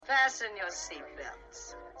Fasten your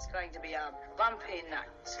seatbelts. It's going to be a bumpy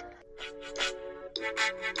night.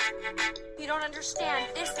 You don't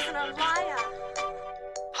understand. This isn't a lie-up.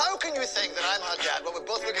 How can you think that I'm her dad when we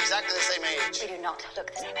both look exactly the same age? We do not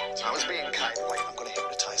look the same age. I was being kind. Wait, I'm going to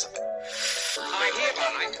hypnotize him. I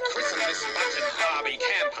hereby christen this button Barbie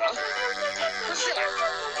camper Priscilla,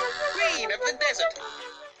 Queen of the Desert.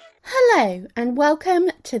 Hello and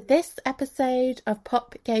welcome to this episode of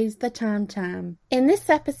Pop Goes the Tam Tam. In this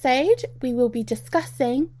episode we will be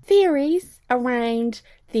discussing theories around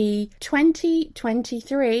the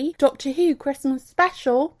 2023 Doctor Who Christmas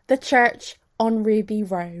special, The Church on Ruby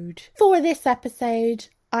Road. For this episode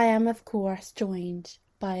I am of course joined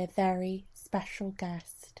by a very special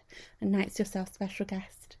guest. Announce yourself, special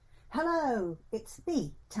guest. Hello, it's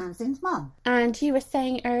me, Tamsin's mum. And you were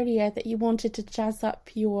saying earlier that you wanted to jazz up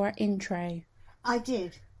your intro. I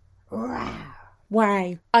did.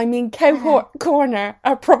 Wow. I mean, Cohort Corner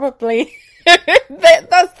are probably...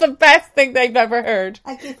 that's the best thing they've ever heard.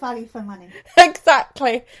 I give value for money.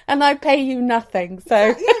 Exactly. And I pay you nothing, so...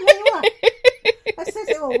 Yeah, there you are. I said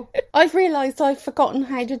it all. I've realised I've forgotten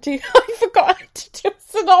how to do... I forgot how to do a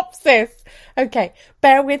synopsis. Okay,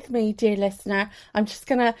 bear with me, dear listener. I'm just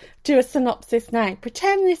going to do a synopsis now.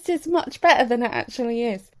 Pretend this is much better than it actually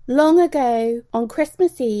is. Long ago, on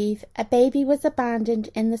Christmas Eve, a baby was abandoned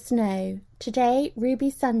in the snow. Today, Ruby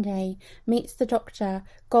Sunday meets the Doctor,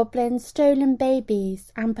 Goblin's stolen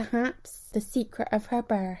babies, and perhaps the secret of her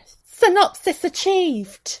birth. Synopsis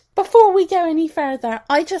achieved! Before we go any further,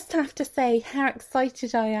 I just have to say how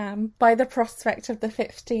excited I am by the prospect of the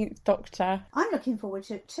 15th Doctor. I'm looking forward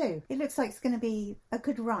to it too. It looks like it's going to be a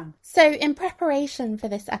good run. So, in preparation for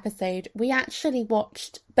this episode, we actually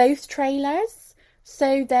watched both trailers.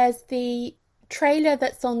 So there's the trailer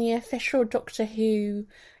that's on the official Doctor Who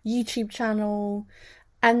YouTube channel,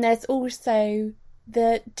 and there's also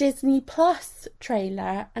the Disney Plus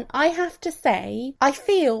trailer. And I have to say, I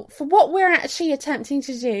feel for what we're actually attempting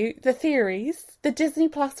to do, the theories, the Disney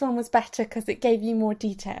Plus one was better because it gave you more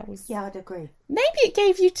details. Yeah, I'd agree. Maybe it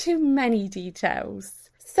gave you too many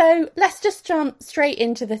details. So let's just jump straight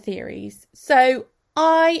into the theories. So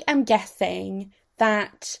I am guessing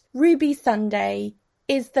that Ruby Sunday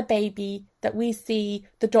is the baby that we see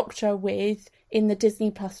the Doctor with in the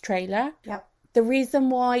Disney Plus trailer. Yep. The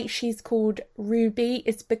reason why she's called Ruby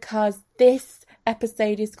is because this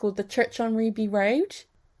episode is called The Church on Ruby Road,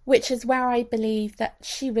 which is where I believe that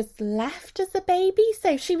she was left as a baby.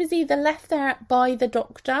 So she was either left there by the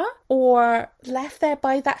Doctor or left there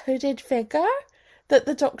by that hooded figure that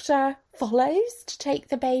the Doctor follows to take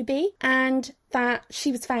the baby, and that she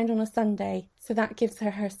was found on a Sunday. So that gives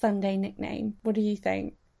her her Sunday nickname. What do you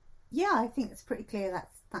think? Yeah, I think it's pretty clear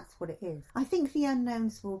that's what it is. I think the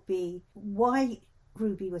unknowns will be why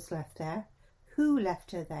Ruby was left there, who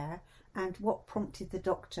left her there, and what prompted the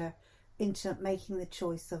Doctor into making the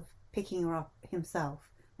choice of picking her up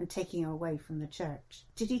himself and taking her away from the church.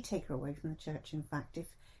 Did he take her away from the church, in fact?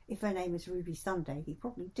 If her name is Ruby Sunday, he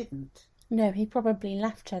probably didn't. No, he probably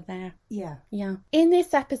left her there. Yeah. Yeah. In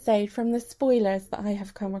this episode, from the spoilers that I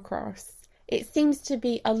have come across, it seems to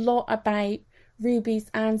be a lot about Ruby's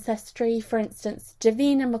ancestry. For instance,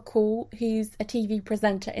 Davina McCall, who's a TV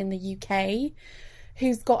presenter in the UK,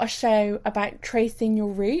 who's got a show about tracing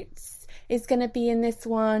your roots, is going to be in this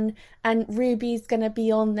one, and Ruby's going to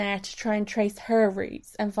be on there to try and trace her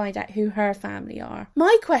roots and find out who her family are.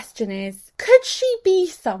 My question is, could she be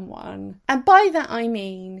someone? And by that I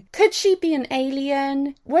mean, could she be an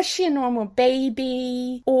alien? Was she a normal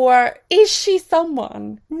baby? Or is she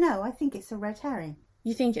someone? No, I think it's a red herring.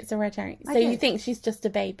 You think it's a red herring? I So do. you think she's just a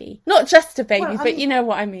baby? Not just a baby, Well, but you know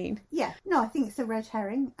what I mean. Yeah, no, I think it's a red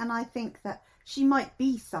herring, and I think that she might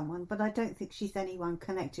be someone, but I don't think she's anyone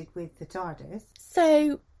connected with the TARDIS.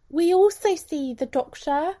 So we also see the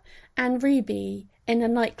Doctor and Ruby in a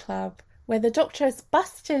nightclub where the Doctor is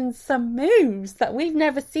busting some moves that we've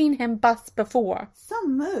never seen him bust before.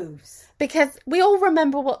 Some moves. Because we all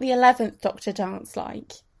remember what the 11th Doctor danced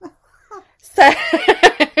like. So,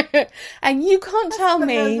 and you can't tell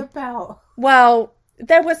me... The belt. Well,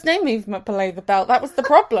 there was no movement below the belt. That was the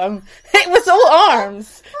problem. It was all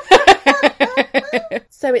arms.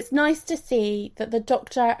 So it's nice to see that the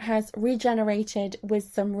Doctor has regenerated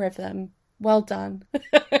with some rhythm. Well done.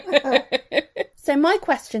 So my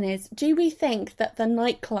question is, do we think that the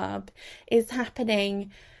nightclub is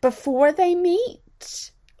happening before they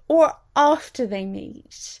meet or after they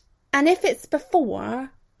meet? And if it's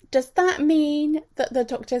before, does that mean that the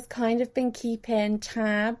Doctor's kind of been keeping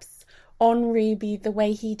tabs on Ruby the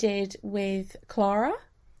way he did with Clara?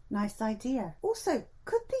 Nice idea. Also,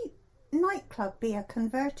 could the nightclub be a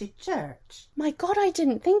converted church? My God, I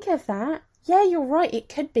didn't think of that. Yeah, you're right. It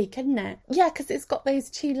could be, couldn't it? Yeah, because it's got those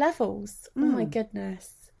 2 levels. Oh my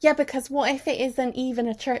goodness. Yeah, because what if it isn't even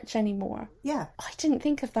a church anymore? Yeah. I didn't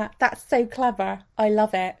think of that. That's so clever. I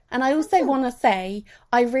love it. And I also want to say,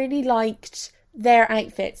 I really liked their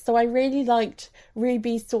outfits. So I really liked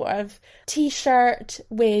Ruby's sort of t-shirt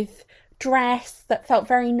with dress that felt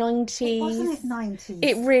very 90s. Wasn't it 90s?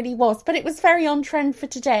 It really was. But it was very on trend for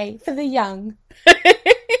today, for the young.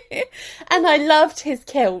 And I loved his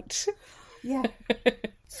kilt. Yeah.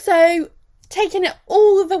 So, taking it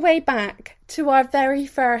all the way back to our very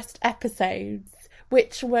first episodes,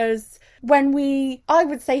 which was when we, I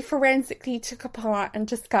would say, forensically took apart and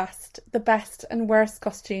discussed the best and worst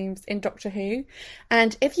costumes in Doctor Who.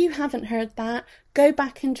 And if you haven't heard that, go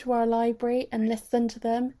back into our library and listen to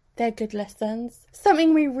them. They're good listens.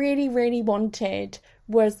 Something we really, really wanted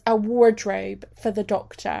was a wardrobe for the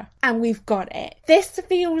Doctor, and we've got it. This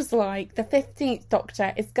feels like the 15th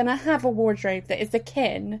Doctor is going to have a wardrobe that is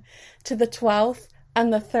akin to the 12th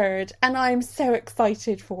and the 3rd, and I'm so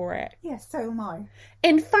excited for it. Yes, so am I.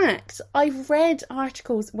 In fact, I've read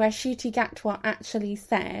articles where Ncuti Gatwa actually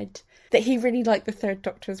said that he really liked the 3rd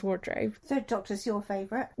Doctor's wardrobe. 3rd Doctor's your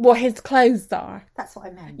favourite? What his clothes are. That's what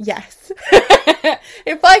I meant. Yes.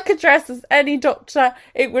 If I could dress as any Doctor,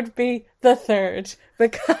 it would be the 3rd,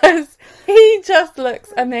 because he just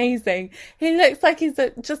looks amazing. He looks like he's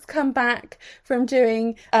just come back from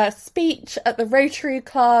doing a speech at the Rotary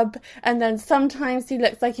Club, and then sometimes he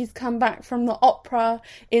looks like he's come back from the opera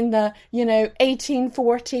in the,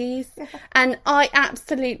 1840s. And I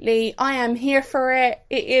am here for it.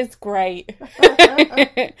 It is great.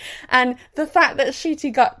 And the fact that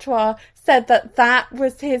Ncuti Gatwa said that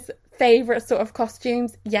was his favourite sort of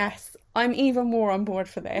costumes, yes, I'm even more on board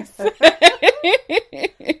for this.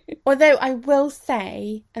 Although I will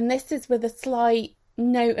say, and this is with a slight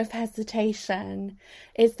note of hesitation,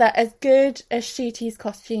 is that as good as Ncuti's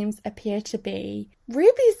costumes appear to be,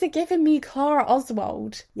 Ruby's are giving me Clara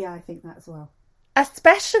Oswald. Yeah, I think that as well.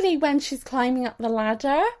 Especially when she's climbing up the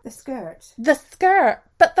ladder. The skirt.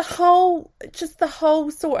 But the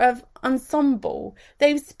whole sort of ensemble,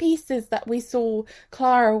 those pieces that we saw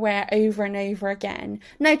Clara wear over and over again.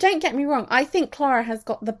 Now, don't get me wrong, I think Clara has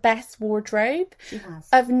got the best wardrobe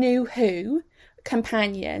of New Who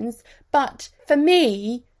companions, but for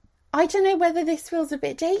me, I don't know whether this feels a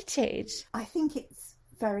bit dated. I think it's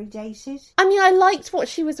very dated. I mean, I liked what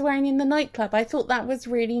she was wearing in the nightclub. I thought that was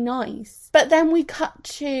really nice. But then we cut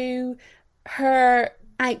to her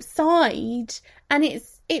outside, and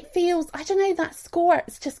it feels, I don't know, that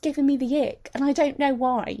skirt's just giving me the ick, and I don't know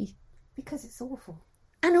why. Because it's awful.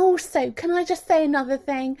 And also, can I just say another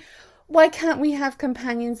thing? Why can't we have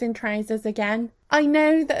companions in trousers again? I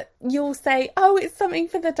know that you'll say, oh, it's something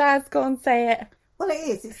for the dads, go and say it. Well, it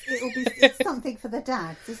is. It's something for the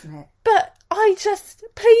dads, isn't it? But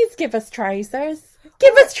please give us trousers.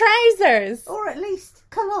 Give us trousers. Or at least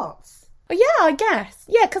culottes. Well, yeah, I guess.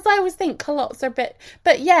 Yeah, because I always think culottes are a bit...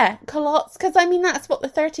 But yeah, culottes, because I mean, that's what the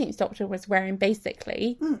 13th Doctor was wearing,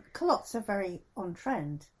 basically. Culottes are very on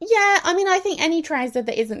trend. Yeah, I mean, I think any trouser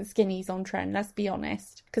that isn't skinny's on trend, let's be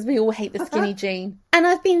honest. Because we all hate the skinny jean. And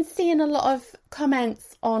I've been seeing a lot of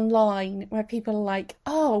comments online where people are like,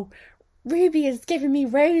 oh, Ruby is giving me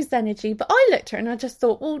Rose energy. But I looked at her and I just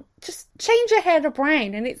thought, well, just change her hair to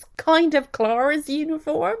brown and it's kind of Clara's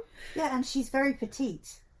uniform. Yeah, and she's very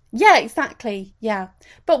petite. Yeah, exactly. Yeah.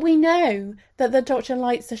 But we know that the Doctor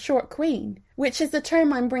likes a short queen, which is the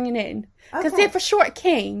term I'm bringing in. Because if a short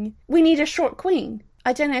king, we need a short queen.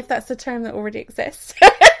 I don't know if that's a term that already exists.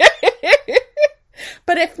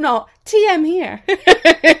 But if not, TM here.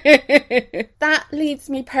 That leads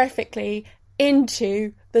me perfectly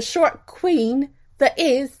into the short queen that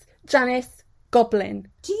is Janice Goblin.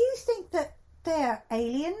 Do you think that they're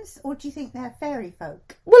aliens, or do you think they're fairy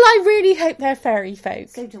folk? Well, I really hope they're fairy folk.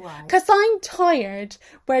 So do I. Because I'm tired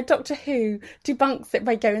where Doctor Who debunks it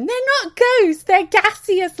by going, they're not ghosts, they're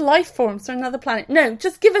gaseous life forms from another planet. No,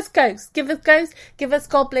 just give us ghosts. Give us ghosts, give us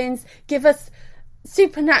goblins, give us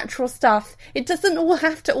supernatural stuff. It doesn't all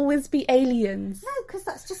have to always be aliens. No, because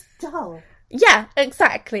that's just dull. Yeah,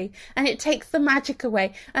 exactly. And it takes the magic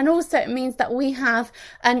away. And also it means that we have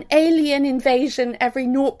an alien invasion every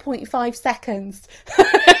 0.5 seconds.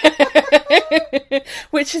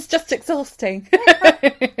 Which is just exhausting.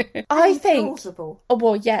 I think... Implausible. Oh,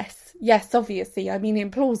 well, yes. Yes, obviously. I mean,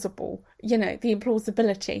 implausible. You know, the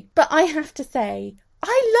implausibility. But I have to say,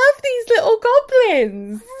 I love these little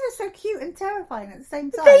goblins. They're so cute and terrifying at the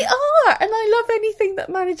same time. They are. And I love anything that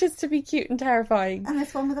manages to be cute and terrifying. And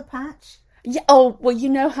this one with a patch. Yeah, oh, well, you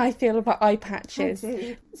know how I feel about eye patches. I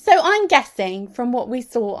do. So I'm guessing from what we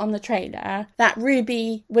saw on the trailer that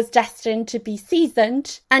Ruby was destined to be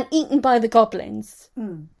seasoned and eaten by the goblins.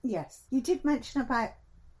 Yes. You did mention about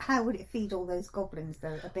how would it feed all those goblins,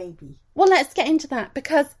 though, a baby? Well, let's get into that,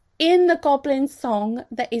 because in the Goblin song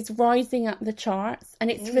that is rising up the charts,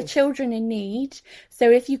 and it's for children in need,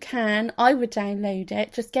 so if you can, I would download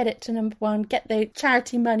it, just get it to number 1, get the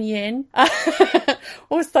charity money in.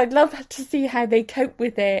 Also, I'd love to see how they cope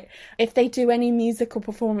with it. If they do any musical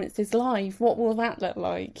performances live, what will that look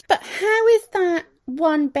like? But how is that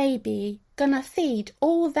one baby gonna feed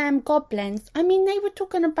all them goblins? I mean, they were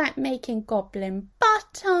talking about making goblin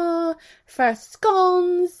butter for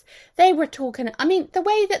scones. They were talking, I mean, the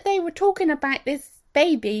way that they were talking about this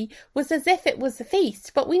baby was as if it was a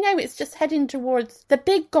feast, but we know it's just heading towards the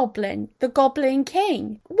big goblin, the Goblin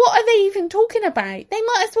King. What are they even talking about? They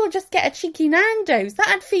might as well just get a cheeky Nando's.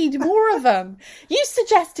 That'd feed more of them. You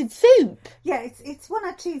suggested soup. Yeah, it's one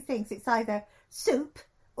or two things. It's either soup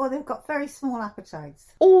or they've got very small appetites.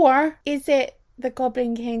 Or is it the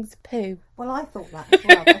Goblin King's poo? Well, I thought that as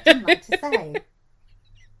well, but I didn't like to say.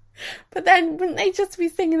 But then wouldn't they just be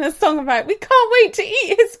singing a song about, we can't wait to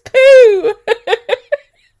eat his poo?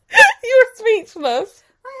 You're speechless.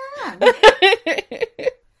 I am.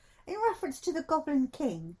 In reference to the Goblin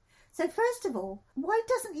King. So first of all, why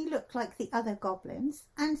doesn't he look like the other goblins?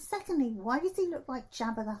 And secondly, why does he look like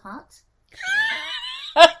Jabba the Hutt?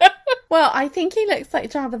 Well, I think he looks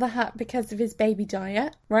like Jabba the Hutt because of his baby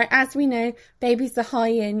diet, right? As we know, babies are high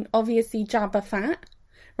in, obviously, Jabba fat,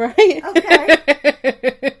 right?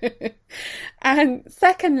 Okay. And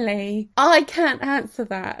secondly, I can't answer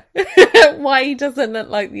that. Why he doesn't look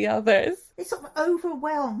like the others. It sort of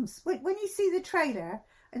overwhelms. When you see the trailer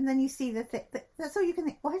and then you see the thing, that's all you can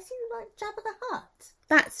think. Why does he look like Jabba the Hutt?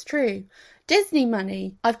 That's true. Disney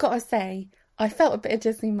money, I've got to say, I felt a bit of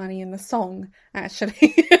Disney money in the song,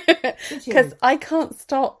 actually. Because I can't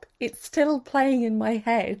stop. It's still playing in my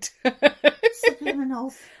head.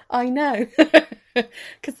 Subliminals. I know.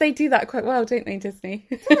 Because they do that quite well, don't they, Disney?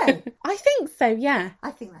 Do they? I think so, yeah.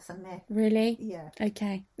 I think that's a myth. Really? Yeah.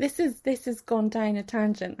 Okay. This has gone down a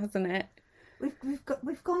tangent, hasn't it?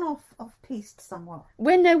 We've gone off piste somewhat.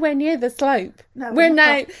 We're nowhere near the slope. No, we're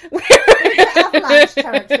not. We're avalanche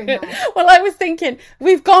territory now. Well, I was thinking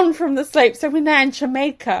we've gone from the slope, so we're now in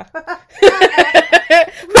Jamaica.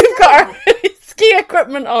 We've got our ski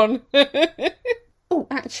equipment on. Oh,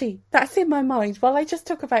 actually, that's in my mind. While I just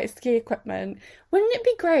talk about ski equipment, wouldn't it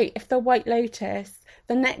be great if the White Lotus,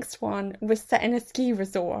 the next one, was set in a ski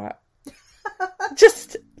resort?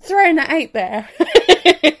 Just throwing it out there.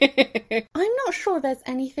 I'm not sure there's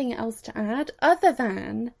anything else to add other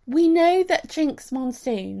than we know that Jinx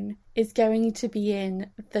Monsoon is going to be in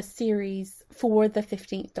the series for the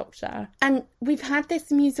 15th Doctor. And we've had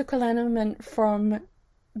this musical element from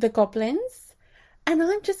the Goblins. And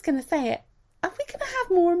I'm just going to say it. Are we going to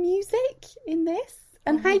have more music in this?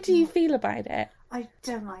 And how do you feel about it? I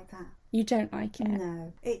don't like that. You don't like it?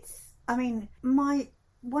 No.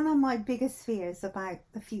 One of my biggest fears about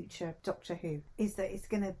the future of Doctor Who is that it's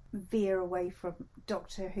going to veer away from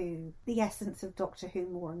Doctor Who, the essence of Doctor Who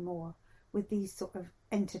more and more, with these sort of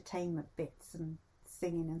entertainment bits and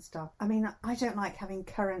singing and stuff. I mean, I don't like having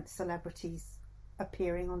current celebrities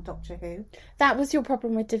appearing on Doctor Who. That was your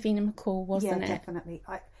problem with Davina McCall, wasn't it? Yeah, definitely.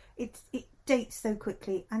 It dates so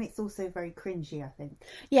quickly, and it's also very cringy, I think.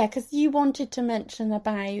 Yeah, because you wanted to mention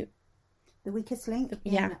about The Weakest Link.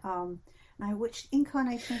 Yeah. Now, which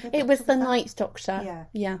incarnation of the it Doctor was the that? Ninth Doctor. Yeah.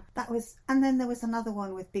 Yeah. That was, and then there was another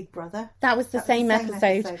one with Big Brother. That was the same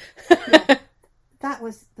episode. Yeah. That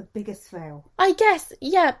was the biggest fail. I guess,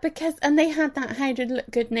 yeah, because, and they had that How to Look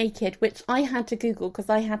Good Naked, which I had to Google because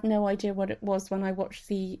I had no idea what it was when I watched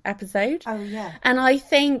the episode. Oh, yeah. And I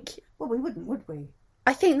think... Well, we wouldn't, would we?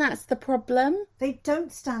 I think that's the problem. They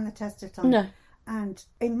don't stand the test of time. No. And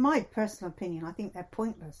in my personal opinion, I think they're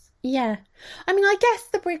pointless. Yeah. I mean, I guess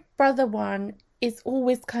the Big Brother one is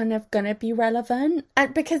always kind of going to be relevant.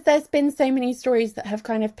 And because there's been so many stories that have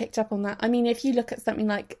kind of picked up on that. I mean, if you look at something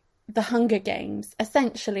like The Hunger Games,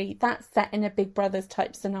 essentially that's set in a Big Brothers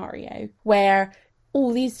type scenario where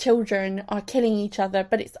all these children are killing each other,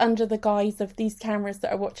 but it's under the guise of these cameras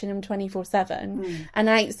that are watching them 24/7. And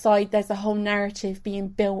outside there's a whole narrative being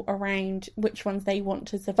built around which ones they want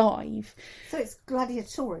to survive. So it's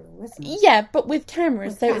gladiatorial, isn't it? Yeah, but with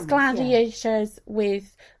cameras. With so cameras, it's gladiators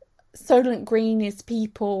with Soylent Green as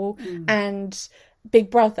people and Big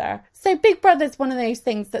Brother. So Big Brother's one of those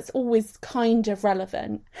things that's always kind of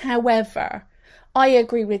relevant. However, I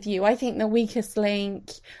agree with you. I think the weakest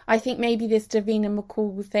link, I think maybe this Davina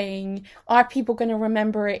McCall thing, are people going to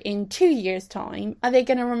remember it in 2 years' time? Are they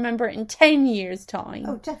going to remember it in 10 years' time?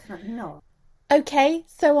 Oh, definitely not. Okay,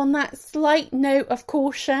 so on that slight note of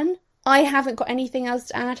caution, I haven't got anything else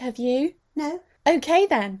to add, have you? No. Okay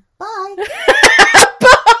then. Bye.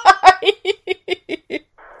 Bye!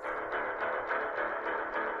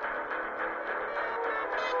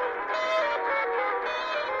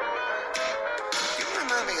 You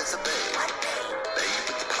remind me of the babe. Babe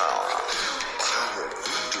with the power. Power of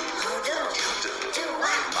voodoo. You do.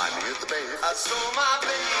 Remind me of the babe. I saw my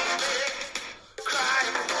baby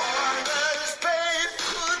crying.